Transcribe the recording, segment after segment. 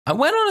I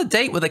went on a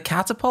date with a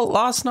catapult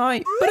last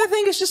night, but I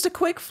think it's just a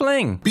quick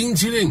fling.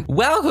 Pinchilling.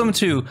 Welcome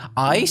to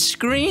Ice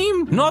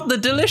Cream, not the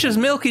delicious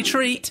milky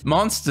treat,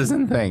 monsters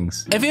and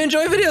things. If you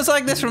enjoy videos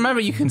like this,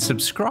 remember you can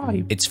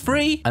subscribe. It's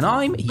free, and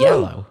I'm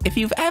yellow. If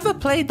you've ever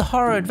played the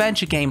horror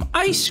adventure game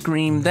Ice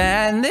Cream,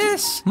 then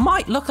this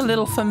might look a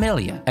little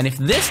familiar. And if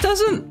this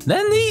doesn't,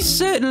 then these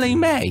certainly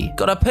may.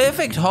 Got a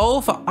perfect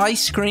hole for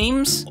ice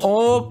creams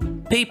or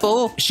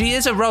people. She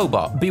is a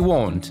robot, be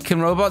warned. Can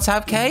robots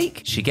have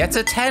cake? She gets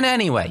a 10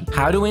 anyway.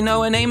 How do we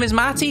know her name is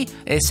Matty?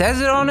 It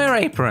says it on her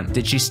apron.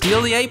 Did she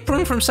steal the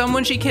apron from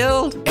someone she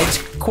killed? It's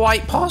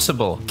quite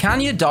possible. Can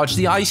you dodge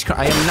the ice cream?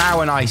 I am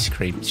now an ice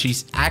cream.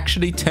 She's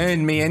actually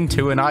turned me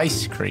into an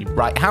ice cream.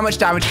 Right, how much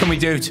damage can we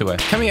do to her?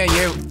 Come here,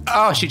 you.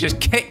 Oh, she just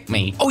kicked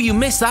me. Oh, you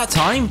missed that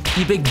time,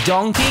 you big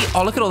donkey.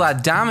 Oh, look at all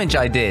that damage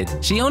I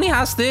did. She only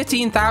has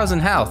 13,000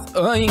 health.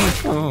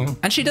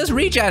 And she does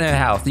regen her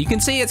health. You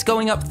can see it's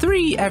going up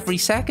 3 every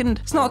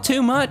second. It's not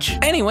too much.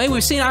 Anyway,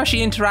 we've seen how she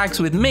interacts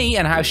with me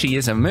and how she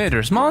is a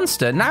murderous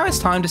monster. Now it's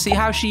time to see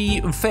how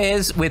she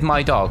fares with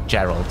my dog,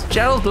 Gerald.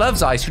 Gerald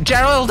loves ice cream.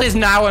 Gerald is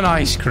now an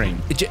ice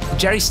cream.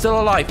 Jerry's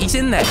still alive. He's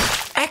in there.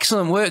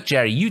 Excellent work,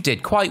 Jerry. You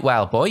did quite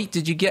well, boy.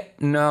 Did you get...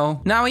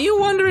 No. Now, are you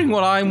wondering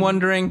what I'm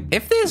wondering?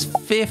 If there's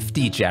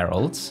 50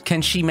 Geralds,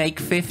 can she make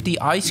 50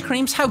 ice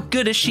creams? How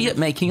good is she at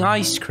making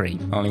ice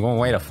cream? Only one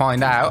way to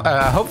find out.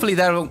 Hopefully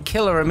they won't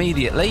kill her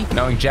immediately.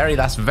 Knowing Jerry,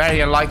 that's very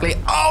unlikely.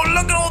 Oh,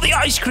 look at all the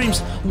ice creams.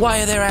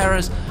 Why are there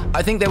errors?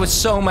 I think there were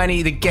so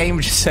many, the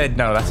game just said,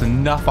 no, that's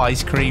enough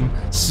ice cream.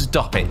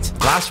 Stop it.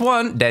 Last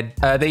one, dead.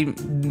 They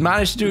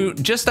managed to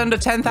do just under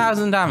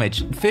 10,000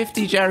 damage.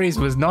 50 Jerrys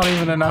was not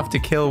even enough to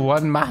kill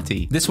one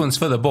Matty. This one's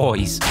for the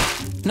boys.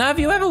 Now, have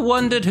you ever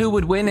wondered who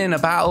would win in a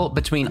battle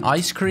between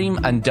ice cream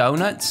and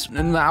donuts?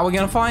 Now we're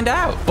going to find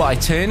out. By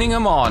turning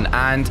him on,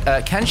 and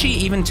can she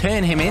even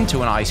turn him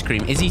into an ice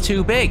cream? Is he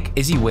too big?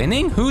 Is he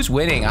winning? Who's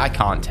winning? I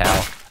can't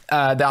tell.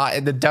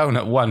 The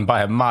donut won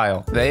by a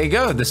mile. There you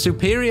go, the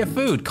superior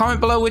food. Comment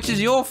below which is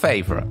your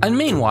favorite. And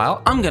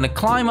meanwhile, I'm gonna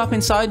climb up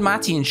inside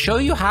Matty and show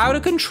you how to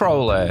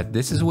control her.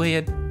 This is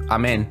weird.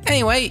 I'm in.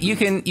 Anyway, you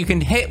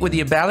can hit with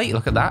your belly.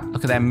 Look at that.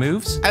 Look at their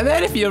moves. And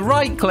then if you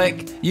right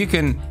click, you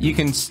can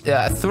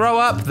throw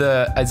up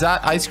the, is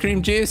that ice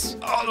cream juice?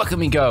 Oh, look at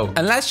me go.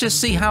 And let's just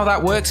see how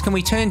that works. Can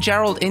we turn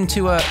Gerald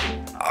into a...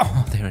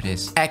 Oh, there it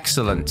is.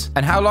 Excellent.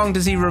 And how long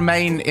does he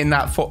remain in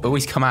that foot? Oh,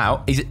 he's come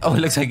out. Oh, it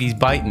looks like he's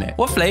biting it.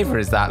 What flavor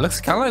is that?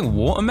 Looks kind of like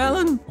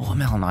watermelon.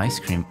 Watermelon ice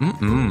cream.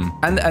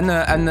 And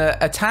the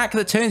attack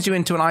that turns you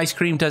into an ice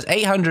cream does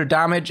 800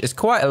 damage. It's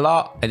quite a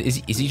lot. And is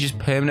he just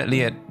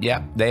permanently at...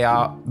 Yeah, they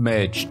are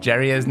merged.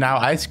 Jerry is now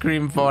ice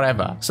cream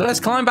forever. So let's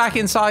climb back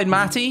inside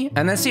Matty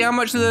and then see how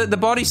much the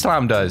body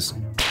slam does.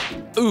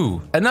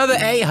 Ooh, another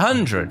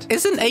 800.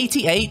 Isn't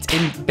 88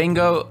 in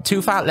bingo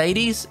two fat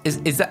ladies? Is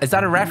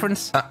that a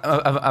reference? Have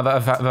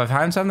I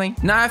found something?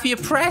 Now, if you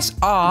press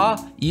R,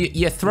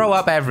 you throw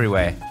up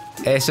everywhere.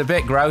 It's a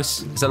bit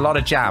gross. It's a lot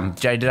of jam.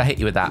 Jerry, did I hit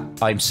you with that?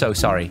 I'm so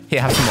sorry.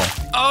 Here, have some more.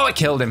 Oh, I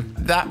killed him.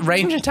 That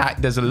range attack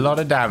does a lot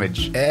of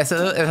damage. It's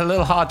a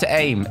little hard to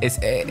aim.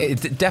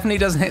 It definitely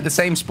doesn't hit the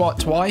same spot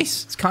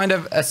twice. It's kind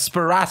of a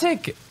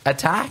sporadic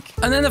attack.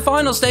 And then the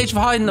final stage for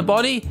hiding the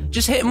body,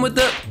 just hit him with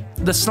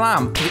the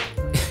slam.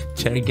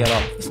 Jerry, get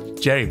off.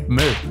 Jerry,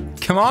 move.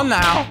 Come on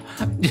now.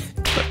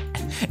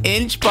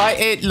 Inch by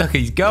inch. Look,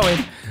 he's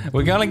going.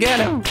 We're gonna get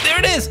him. There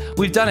it is.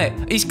 We've done it.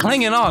 He's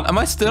clinging on. Am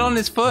I still on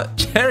his foot?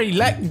 Jerry,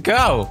 let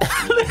go.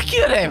 Look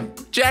at him.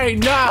 Jerry,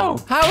 no.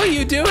 How are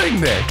you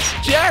doing this?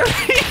 Jerry,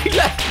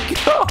 let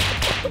go.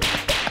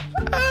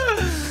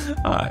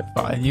 All right,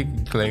 fine. You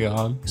can cling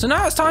on. So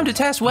now it's time to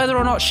test whether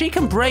or not she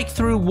can break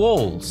through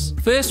walls.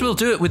 First, we'll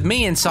do it with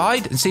me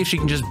inside and see if she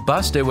can just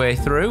bust her way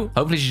through.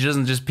 Hopefully, she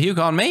doesn't just puke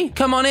on me.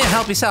 Come on in.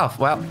 Help yourself.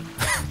 Well...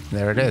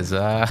 There it is.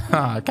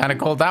 I kind of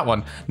called that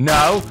one.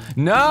 No,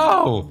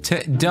 no,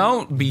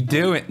 don't be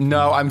doing.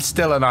 No, I'm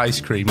still an ice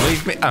cream.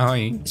 Leave me. Oh,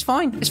 it's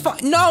fine. It's fine.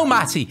 No,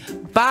 Matty.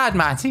 Bad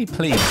Matty,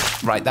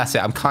 please. Right, that's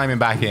it. I'm climbing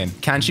back in.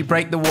 Can she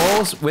break the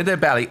walls with her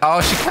belly?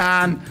 Oh, she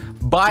can.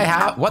 By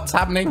how? What's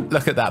happening?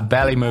 Look at that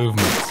belly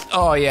movement.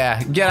 Oh,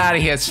 yeah. Get out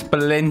of here,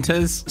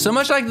 splinters. So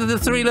much like the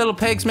three little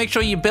pigs, make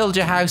sure you build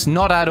your house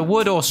not out of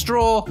wood or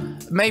straw,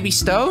 maybe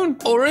stone,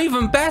 or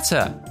even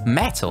better,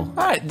 metal.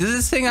 All right, does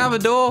this thing have a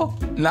door?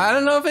 I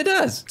don't know if it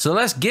does. So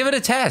let's give it a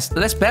test.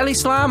 Let's belly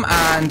slam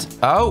and...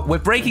 Oh, we're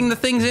breaking the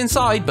things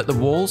inside, but the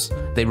walls,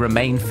 they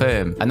remain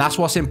firm. And that's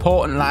what's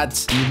important,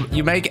 lads.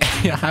 You may get...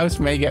 Your house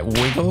may get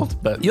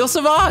wiggled, but you'll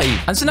survive.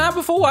 And so now,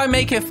 before I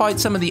make her fight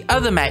some of the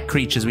other mech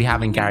creatures we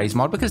have in Garry's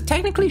mod, because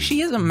technically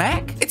she is a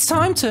mech, it's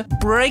time to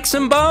break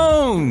some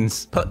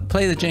bones.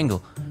 Play the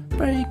jingle.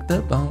 Break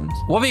the bones.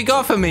 What have you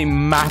got for me,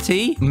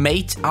 Matty?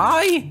 Mate,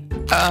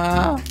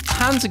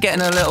 hands are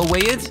getting a little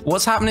weird.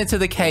 What's happening to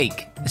the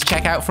cake? Let's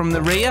check out from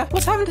the rear.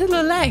 What's happening to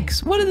the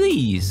legs? What are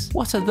these?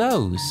 What are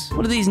those?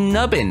 What are these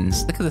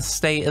nubbins? Look at the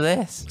state of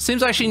this.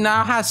 Seems like she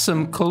now has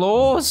some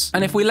claws.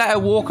 And if we let her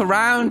walk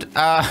around,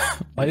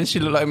 why does she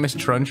look like Miss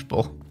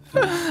Trunchbull?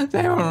 Does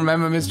anyone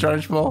remember Miss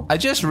Trunchbull? I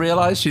just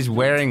realized she's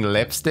wearing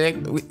lipstick.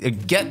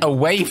 Get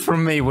away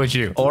from me, would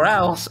you? Or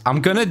else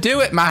I'm gonna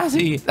do it,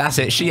 Matty. That's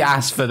it. She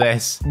asked for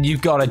this.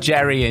 You've got a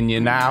Jerry in you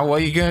now.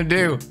 What are you gonna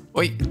do?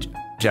 Wait,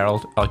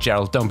 Gerald. Oh,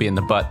 Gerald, don't be in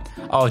the butt.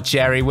 Oh,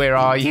 Jerry, where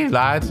are you,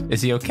 lad?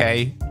 Is he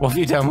okay? What have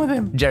you done with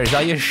him? Jerry, is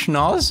that your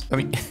schnoz? I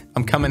mean,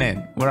 I'm coming in.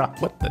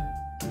 What the?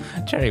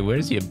 Jerry,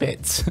 where's your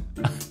bits?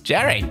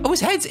 Jerry. Oh, his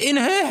head's in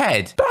her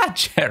head. Bad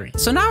Jerry.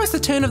 So now it's the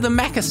turn of the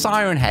Mecha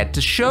Siren Head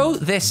to show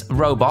this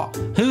robot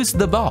who's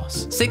the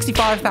boss.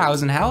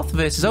 65,000 health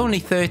versus only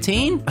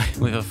 13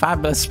 with a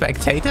fabulous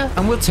spectator.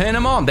 And we'll turn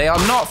them on. They are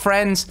not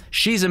friends.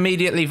 She's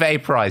immediately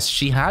vaporized.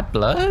 She had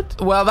blood?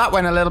 Well, that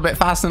went a little bit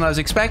faster than I was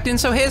expecting.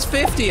 So here's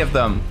 50 of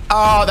them.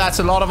 Oh, that's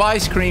a lot of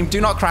ice cream. Do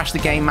not crash the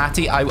game,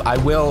 Matty. I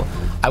will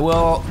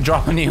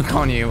drop a nuke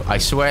on you. I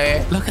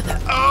swear. Look at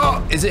that.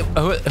 Oh, is it?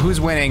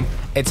 Who's winning?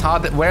 It's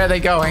hard. Where are they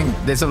going?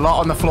 There's a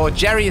lot on the floor.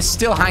 Jerry is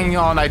still hanging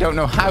on. I don't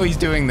know how he's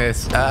doing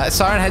this.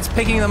 Siren Head's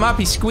picking them up.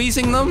 He's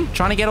squeezing them,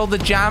 trying to get all the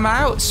jam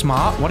out.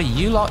 Smart. What do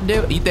you lot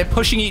do? They're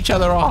pushing each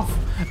other off.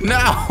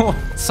 No!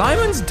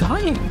 Simon's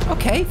dying.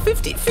 Okay,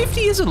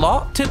 50 is a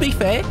lot, to be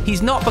fair.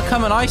 He's not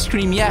become an ice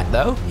cream yet,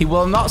 though. He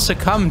will not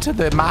succumb to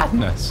the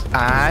madness.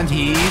 And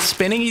he's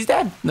spinning. He's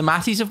dead. The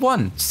Matties have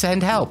won.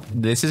 Send help.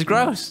 This is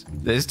gross.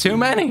 There's too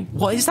many.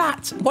 What is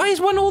that? Why is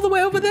one all the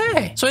way over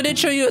there? So I did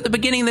show you at the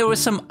beginning there were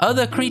some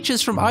other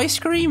creatures from ice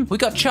cream. We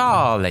got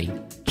Charlie.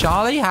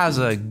 Charlie has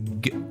a...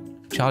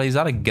 Charlie, is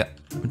that a...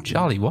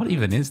 Charlie, what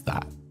even is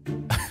that?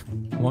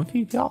 What have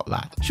you got,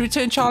 lad? Should we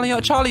turn Charlie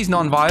out? Charlie's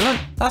non-violent.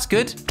 That's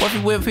good. What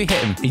if we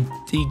hit him?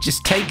 He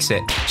just takes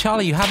it.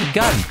 Charlie, you have a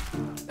gun.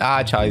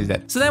 Ah, Charlie's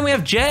dead. So then we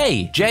have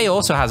Jay. Jay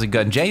also has a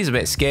gun. Jay's a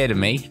bit scared of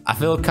me. I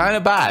feel kind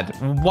of bad.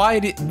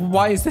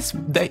 Why is this?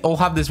 They all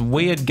have this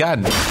weird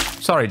gun.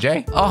 Sorry,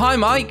 Jay. Oh, hi,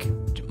 Mike.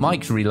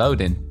 Mike's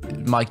reloading.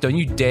 Mike, don't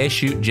you dare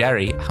shoot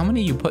Jerry. How many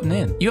are you putting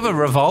in? You have a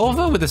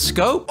revolver with a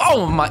scope?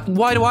 Oh, my.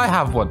 Why do I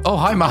have one? Oh,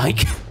 hi,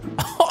 Mike.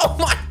 Oh,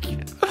 my.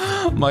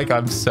 Mike,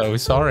 I'm so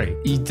sorry.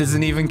 He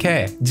doesn't even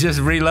care. Just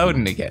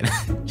reloading again.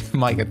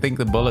 Mike, I think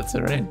the bullets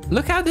are in.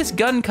 Look how this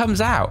gun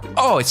comes out.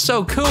 Oh, it's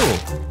so cool.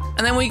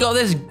 And then we got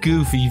this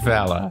goofy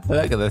fella.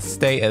 Look at the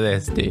state of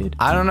this, dude.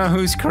 I don't know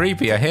who's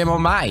creepier, him or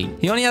Mike.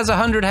 He only has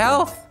 100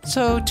 health,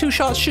 so 2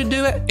 shots should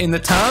do it. In the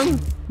tongue.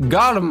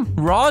 Got him.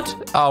 Rod?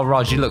 Oh,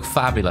 Rod, you look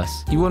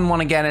fabulous. You wouldn't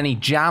want to get any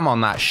jam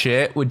on that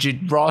shirt, would you,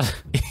 Rod?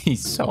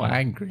 He's so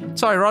angry.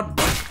 Sorry, Rod.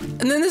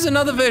 And then there's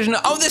another version.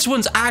 Oh, this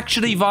one's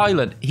actually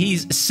violent.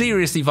 He's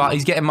seriously violent.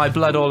 He's getting my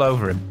blood all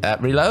over him.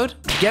 Reload.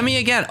 Get me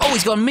again. Oh,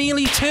 he's got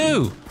melee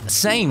too.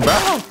 Same,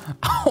 bro.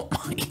 Oh,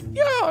 my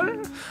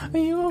God. Are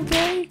you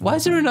okay? Why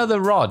is there another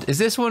Rod? Is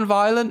this one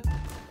violent?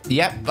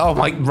 Yep. Oh,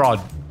 my Rod.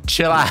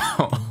 Chill out.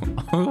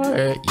 I'll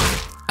hurt you.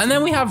 And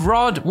then we have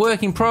Rod,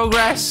 work in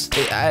progress.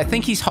 I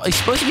think he's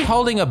supposed to be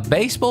holding a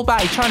baseball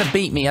bat. He's trying to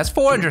beat me. He has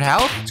 400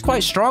 health. It's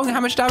quite strong. How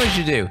much damage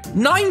you do?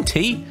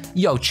 90?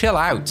 Yo, chill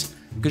out.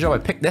 Good job I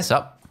picked this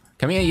up.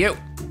 Come here, you.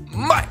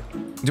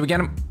 Do we get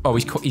him? Oh,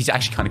 he's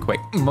actually kind of quick.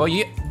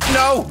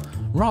 No.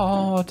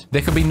 Rod.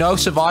 There could be no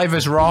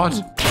survivors, Rod.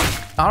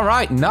 All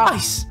right,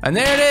 nice. And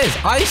there it is,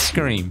 ice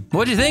cream.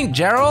 What do you think,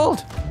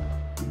 Gerald?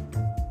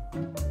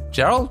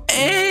 Gerald?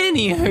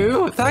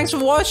 Anywho, thanks for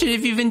watching.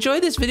 If you've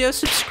enjoyed this video,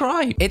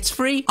 subscribe. It's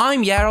free.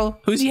 I'm Yarrel.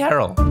 Who's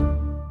Yarrel?